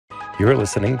You're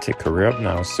listening to Career Up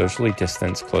Now's Socially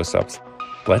Distanced Close-Ups.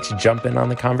 Let's jump in on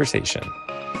the conversation.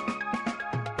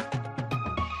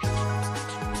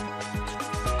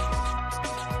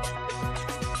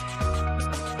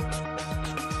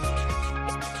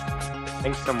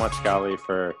 Thanks so much, Gali,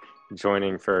 for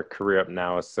joining for Career Up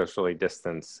Now's Socially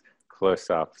Distanced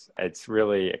Close-Ups. It's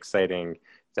really exciting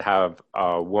to have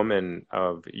a woman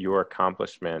of your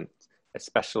accomplishment,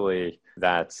 especially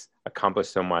that's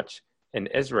accomplished so much in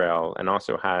Israel and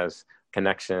also has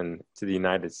connection to the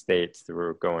United States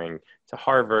through going to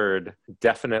Harvard.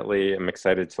 Definitely I'm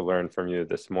excited to learn from you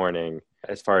this morning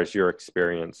as far as your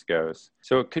experience goes.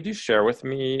 So could you share with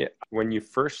me, when you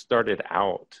first started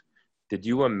out, did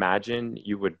you imagine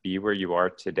you would be where you are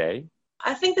today?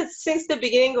 I think that since the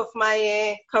beginning of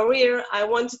my career, I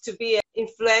wanted to be an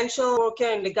influential worker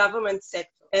in the government sector.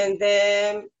 And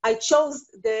I chose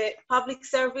the public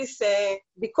service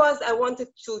because I wanted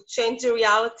to change the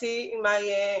reality in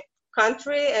my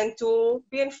country and to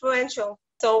be influential.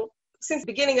 So since the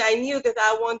beginning, I knew that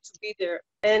I want to be there.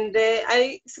 And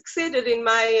I succeeded in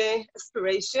my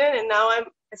aspiration. And now I'm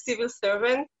a civil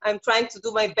servant. I'm trying to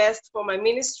do my best for my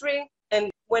ministry. And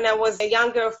when I was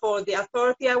younger, for the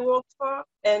authority I worked for.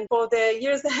 And for the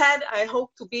years ahead, I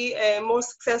hope to be more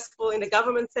successful in the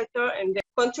government sector and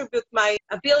contribute my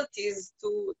abilities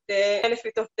to the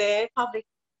benefit of the public.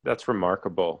 That's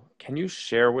remarkable. Can you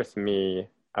share with me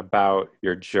about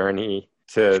your journey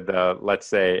to the, let's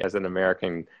say, as an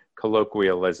American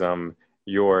colloquialism,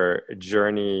 your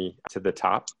journey to the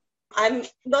top? I'm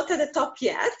not at the top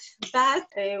yet, but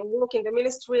I work in the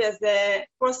ministry as a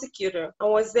prosecutor. I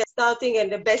was starting at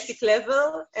the basic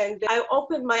level, and I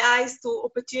opened my eyes to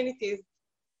opportunities.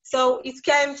 So it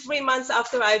came 3 months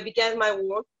after I began my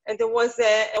work, and there was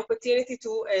an opportunity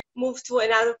to move to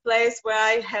another place where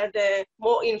I had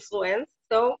more influence.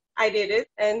 So I did it,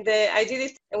 and I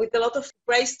did it with a lot of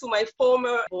praise to my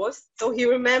former boss. So he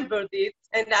remembered it.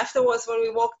 And afterwards, when we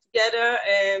worked together,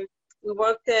 we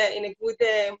worked in a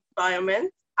good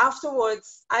environment.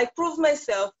 Afterwards, I proved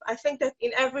myself. I think that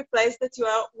in every place that you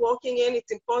are working in,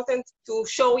 it's important to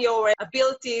show your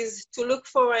abilities, to look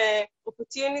for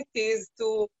opportunities,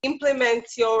 to implement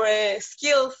your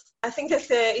skills. I think that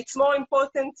it's more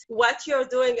important what you're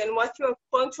doing and what you're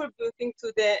contributing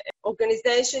to the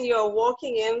organization you're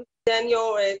working in than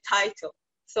your title.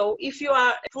 So if you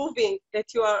are proving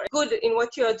that you are good in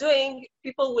what you are doing,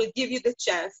 people will give you the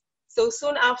chance. So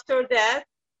soon after that,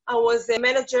 I was a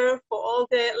manager for all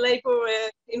the labor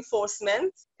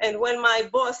enforcement. And when my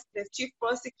boss, the chief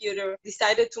prosecutor,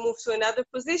 decided to move to another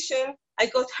position, I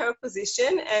got her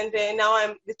position, and now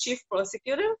I'm the chief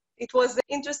prosecutor. It was an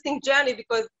interesting journey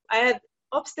because I had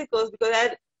obstacles, because I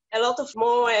had a lot of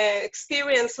more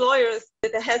experienced lawyers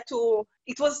that I had to.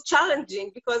 It was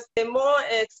challenging because the more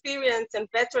experienced and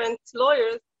veteran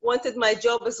lawyers wanted my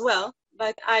job as well.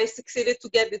 But I succeeded to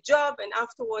get the job, and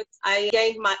afterwards I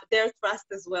gained their trust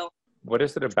as well. What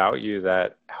is it about you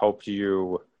that helped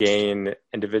you gain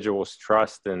individuals'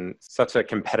 trust in such a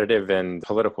competitive and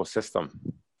political system?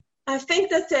 I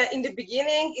think that in the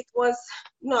beginning it was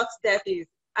not that easy.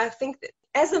 I think that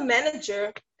as a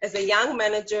manager, as a young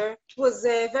manager, it was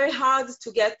very hard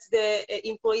to get the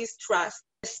employees' trust,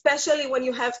 especially when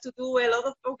you have to do a lot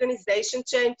of organization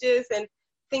changes and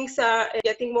things are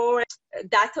getting more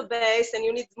database, and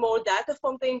you need more data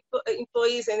from the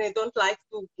employees, and they don't like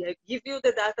to give you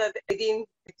the data they didn't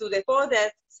do before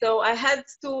that. So I had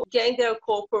to gain their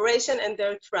cooperation and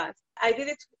their trust. I did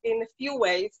it in a few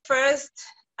ways. First,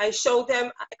 I showed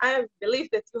them, I believe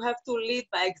that you have to lead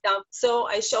by example. So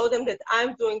I showed them that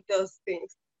I'm doing those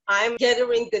things. I'm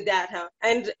gathering the data,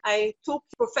 and I took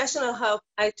professional help.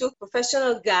 I took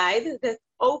professional guide that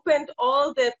opened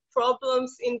all the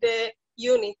problems in the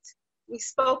unit. We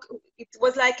spoke, it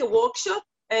was like a workshop,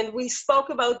 and we spoke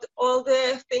about all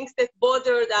the things that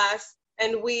bothered us,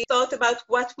 and we thought about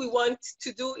what we want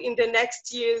to do in the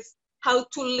next years, how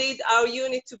to lead our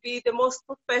unit to be the most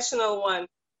professional one,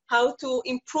 how to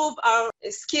improve our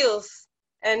skills,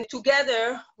 and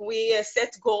together we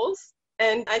set goals.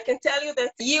 And I can tell you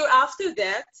that a year after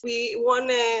that, we won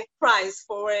a prize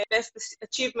for best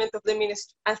achievement of the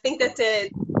ministry. I think that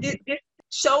this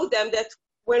showed them that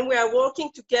when we are working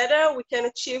together, we can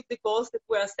achieve the goals that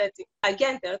we are setting.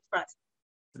 Again, their trust.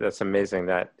 That's amazing,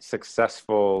 that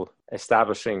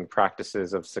establishing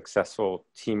practices of successful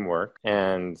teamwork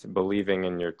and believing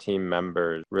in your team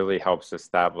members really helps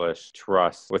establish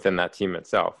trust within that team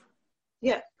itself.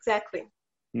 Yeah, exactly.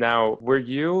 Now,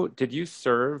 did you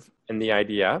serve in the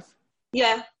IDF?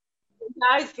 Yeah,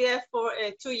 I was there for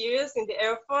 2 years in the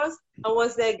Air Force. I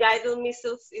was a guided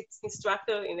missiles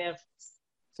instructor in Air Force.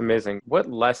 amazing. What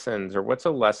lessons or what's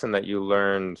a lesson that you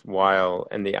learned while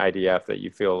in the IDF that you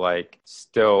feel like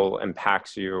still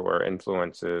impacts you or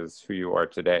influences who you are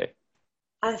today?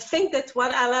 I think that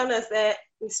what I learned as an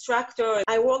instructor,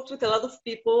 I worked with a lot of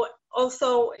people,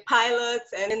 also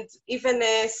pilots and even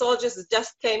soldiers that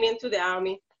just came into the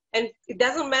army. And it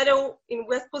doesn't matter in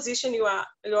what position you are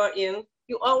in,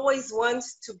 you always want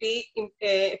to be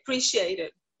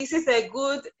appreciated. This is a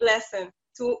good lesson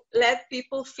to let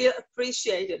people feel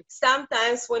appreciated.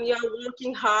 Sometimes when you're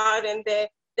working hard and there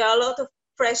are a lot of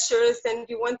pressures and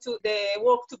you want the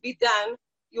work to be done,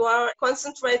 you are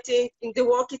concentrating in the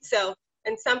work itself.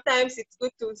 And sometimes it's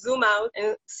good to zoom out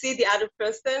and see the other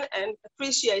person and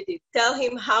appreciate it. Tell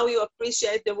him how you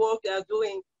appreciate the work they are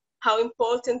doing, how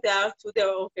important they are to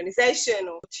their organization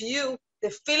or to you.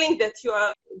 The feeling that you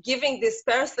are giving this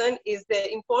person is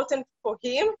important for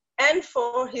him and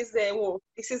for his work.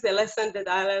 This is a lesson that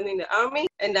I learned in the army,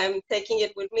 and I'm taking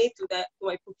it with me to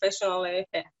my professional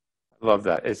path. Love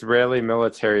that. Israeli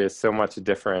military is so much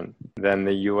different than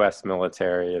the US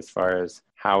military as far as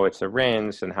how it's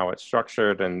arranged and how it's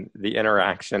structured and the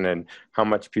interaction and how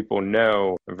much people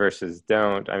know versus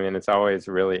don't. I mean, it's always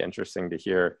really interesting to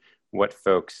hear what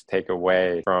folks take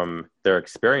away from their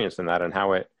experience in that and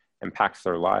how it impacts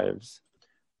their lives.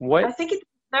 I think it's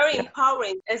very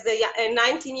empowering. As a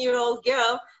 19-year-old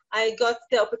girl, I got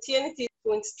the opportunity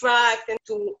to instruct and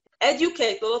to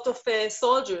educate a lot of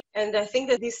soldiers. And I think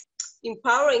that this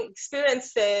empowering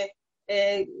experience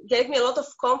gave me a lot of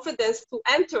confidence to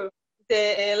enter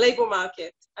the labor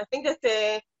market. I think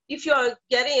that if you are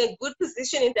getting a good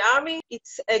position in the army,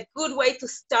 it's a good way to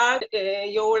start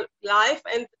your life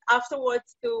and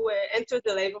afterwards to enter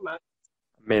the labor market.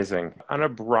 Amazing. On a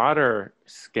broader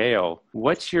scale,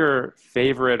 what's your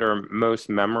favorite or most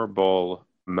memorable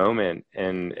moment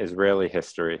in Israeli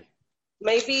history?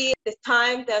 Maybe the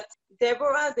time that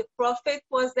Deborah, the prophet,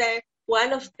 was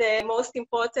one of the most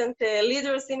important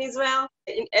leaders in Israel,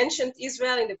 in ancient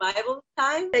Israel in the Bible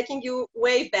time, taking you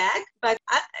way back. But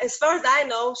as far as I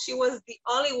know, she was the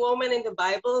only woman in the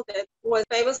Bible that was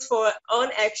famous for her own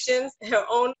actions, her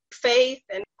own faith.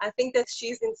 And I think that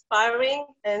she's inspiring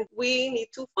and we need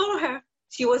to follow her.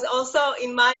 She was also,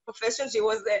 in my profession, she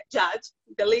was a judge.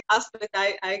 The lead aspect,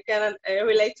 I can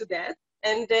relate to that.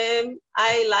 And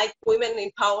I like women in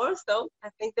power, so I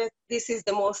think that this is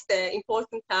the most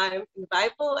important time in the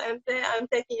Bible, and I'm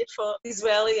taking it for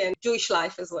Israeli and Jewish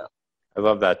life as well. I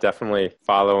love that. Definitely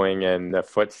following in the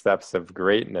footsteps of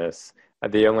greatness.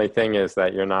 The only thing is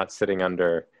that you're not sitting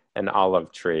under an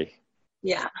olive tree.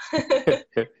 Yeah.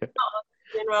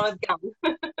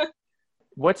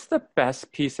 What's the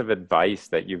best piece of advice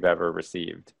that you've ever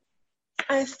received?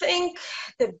 I think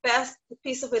the best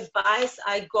piece of advice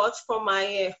I got from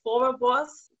my former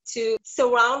boss to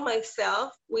surround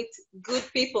myself with good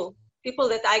people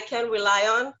that I can rely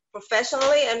on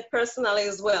professionally and personally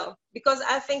as well. Because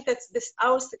I think that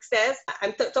our success,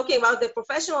 I'm talking about the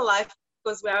professional life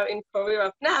because we are in career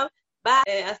up now, but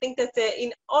I think that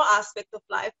in all aspects of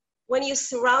life, when you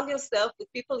surround yourself with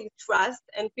people you trust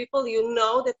and people you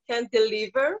know that can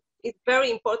deliver, it's very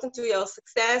important to your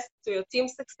success, to your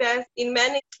team's success. In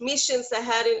many missions I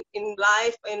had in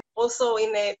life and also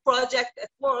in a project at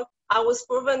work, I was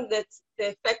proven that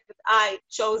the fact that I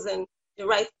chosen the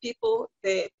right people,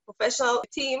 the professional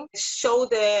team, showed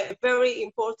very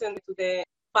important to the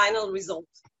final result.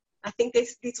 I think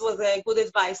this was a good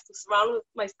advice to surround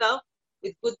myself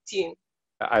with good team.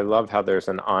 I love how there's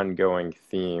an ongoing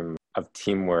theme of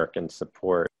teamwork and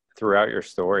support throughout your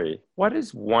story. What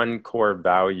is one core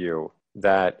value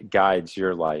that guides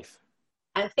your life?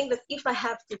 I think that if I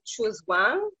have to choose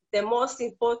one, the most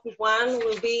important one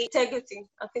will be integrity.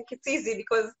 I think it's easy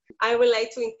because I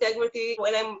relate to integrity.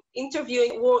 When I'm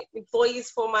interviewing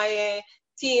employees for my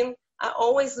team, I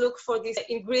always look for these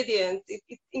ingredients.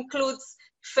 It includes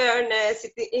fairness,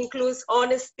 it includes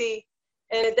honesty,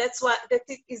 and that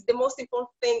is the most important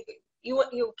thing.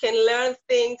 You can learn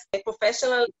things, a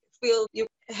professional field, you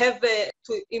have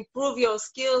to improve your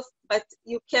skills, but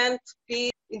you can't be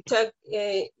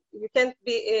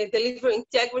deliver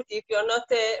integrity if you're not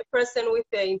a person with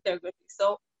integrity.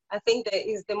 So I think that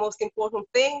is the most important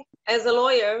thing. As a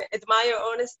lawyer, admire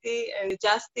honesty and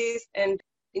justice, and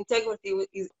integrity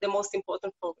is the most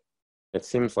important for me. It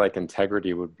seems like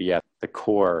integrity would be at the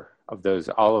core of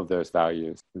all of those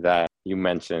values that you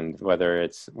mentioned, whether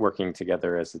it's working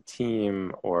together as a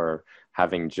team or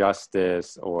having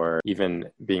justice or even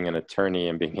being an attorney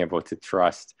and being able to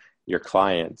trust your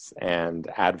clients and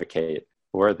advocate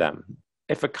for them.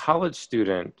 If a college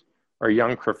student or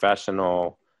young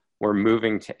professional were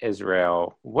moving to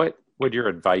Israel, what would your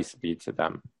advice be to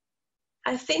them?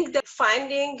 I think that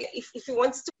finding, if he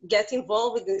wants to get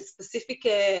involved in a specific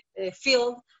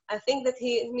field, I think that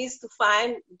he needs to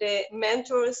find the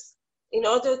mentors in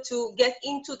order to get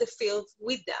into the field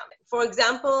with them. For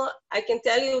example, I can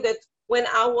tell you that when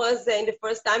I was in the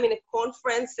first time in a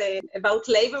conference about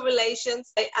labor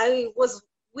relations, I was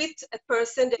with a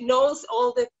person that knows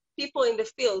all the people in the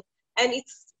field. And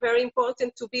it's very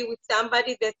important to be with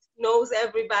somebody that knows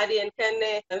everybody and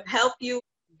can help you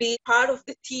be part of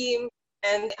the team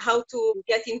and how to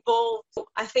get involved. So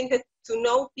I think that to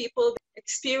know people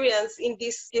experience in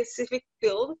this specific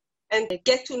field and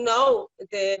get to know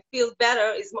the field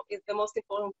better is the most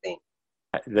important thing.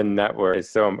 The network is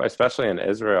so, especially in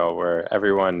Israel, where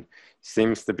everyone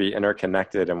seems to be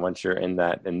interconnected. And once you're in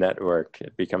that network,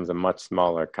 it becomes a much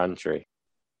smaller country.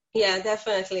 Yeah,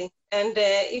 definitely. And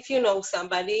if you know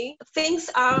somebody, things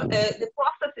are, the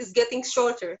process is getting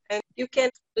shorter and you can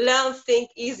learn things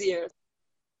easier.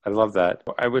 I love that.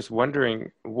 I was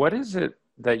wondering, what is it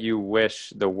that you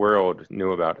wish the world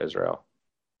knew about Israel?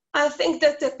 I think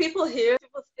that the people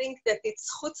think that it's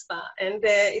chutzpah and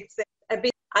it's a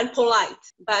bit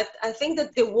unpolite. But I think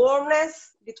that the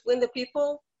warmness between the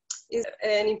people is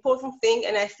an important thing.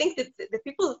 And I think that the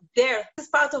people there is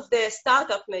part of the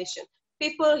startup nation.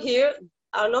 People here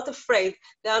are not afraid.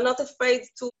 They are not afraid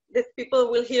that people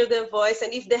will hear their voice.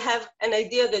 And if they have an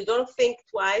idea, they don't think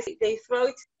twice. They throw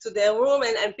it to their room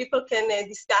and people can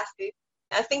discuss it.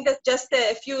 I think that just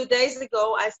a few days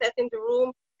ago, I sat in the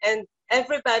room and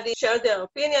everybody shared their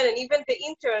opinion, and even the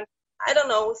intern. I don't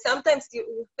know, sometimes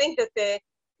you think that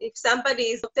if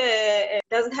somebody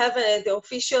doesn't have the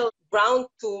official ground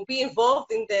to be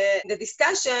involved in the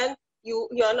discussion, you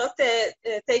are not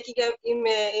taking him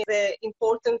as an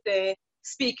important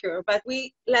speaker. But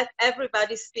we let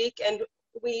everybody speak and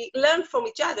we learn from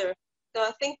each other. So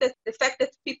I think that the fact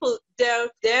that people dare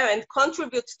and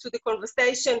contribute to the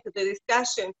conversation, to the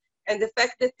discussion, and the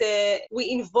fact that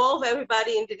we involve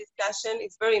everybody in the discussion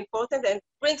is very important and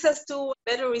brings us to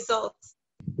better results.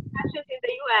 In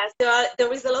the US,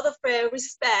 there is a lot of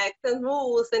respect and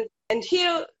rules, and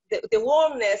here the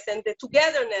warmness and the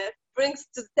togetherness brings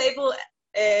to the table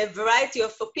a variety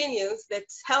of opinions that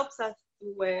helps us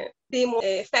to be more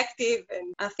effective,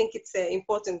 and I think it's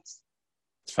important.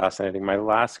 It's fascinating. My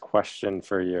last question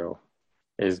for you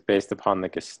is based upon the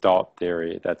Gestalt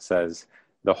theory that says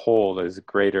the whole is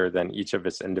greater than each of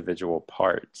its individual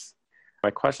parts.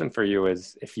 My question for you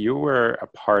is, if you were a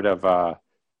part of a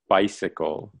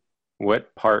bicycle,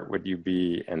 what part would you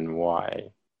be and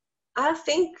why? I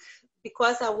think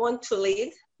because I want to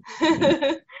lead,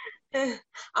 I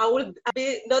would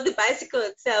be not the bicycle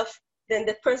itself, then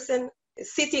the person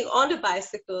sitting on the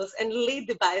bicycles and lead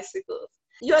the bicycles.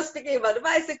 You're speaking about the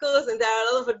bicycles, and there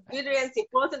are a lot of ingredients,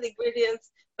 important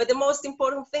ingredients, but the most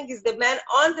important thing is the man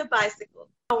on the bicycle.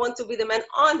 I want to be the man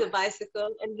on the bicycle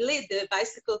and lead the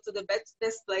bicycle to the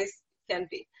best place it can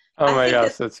be. Oh my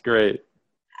gosh, that's great.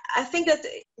 I think that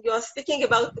you're speaking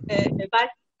about a bike,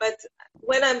 but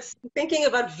when I'm thinking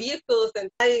about vehicles,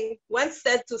 and I once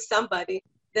said to somebody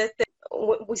that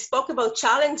we spoke about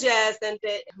challenges and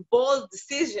bold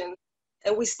decisions,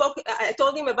 and I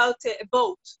told him about a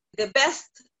boat. The best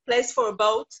place for a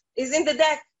boat is in the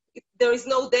deck. There is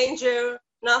no danger,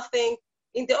 nothing.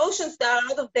 In the oceans, there are a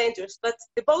lot of dangers, but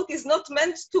the boat is not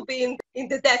meant to be in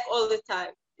the deck all the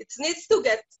time. It needs to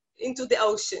get into the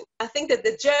ocean. I think that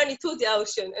the journey to the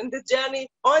ocean and the journey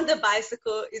on the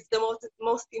bicycle is the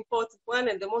most important one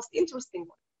and the most interesting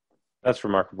one. That's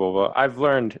remarkable. Well, I've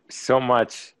learned so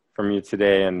much from you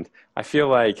today, and I feel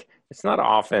like it's not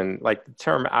often, like the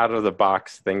term out of the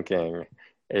box thinking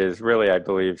is really, I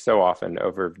believe, so often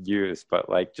overused, but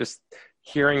like just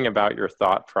hearing about your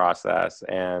thought process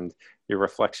and your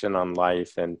reflection on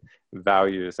life and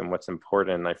values and what's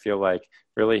important, I feel like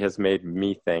really has made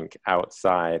me think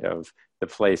outside of the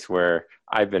place where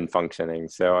I've been functioning.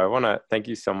 So I want to thank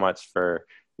you so much for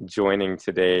joining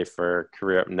today for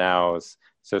Career Up Now's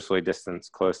Socially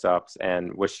Distanced Close-Ups,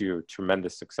 and wish you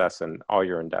tremendous success in all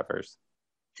your endeavors.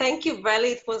 Thank you, Bradley.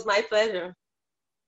 It was my pleasure.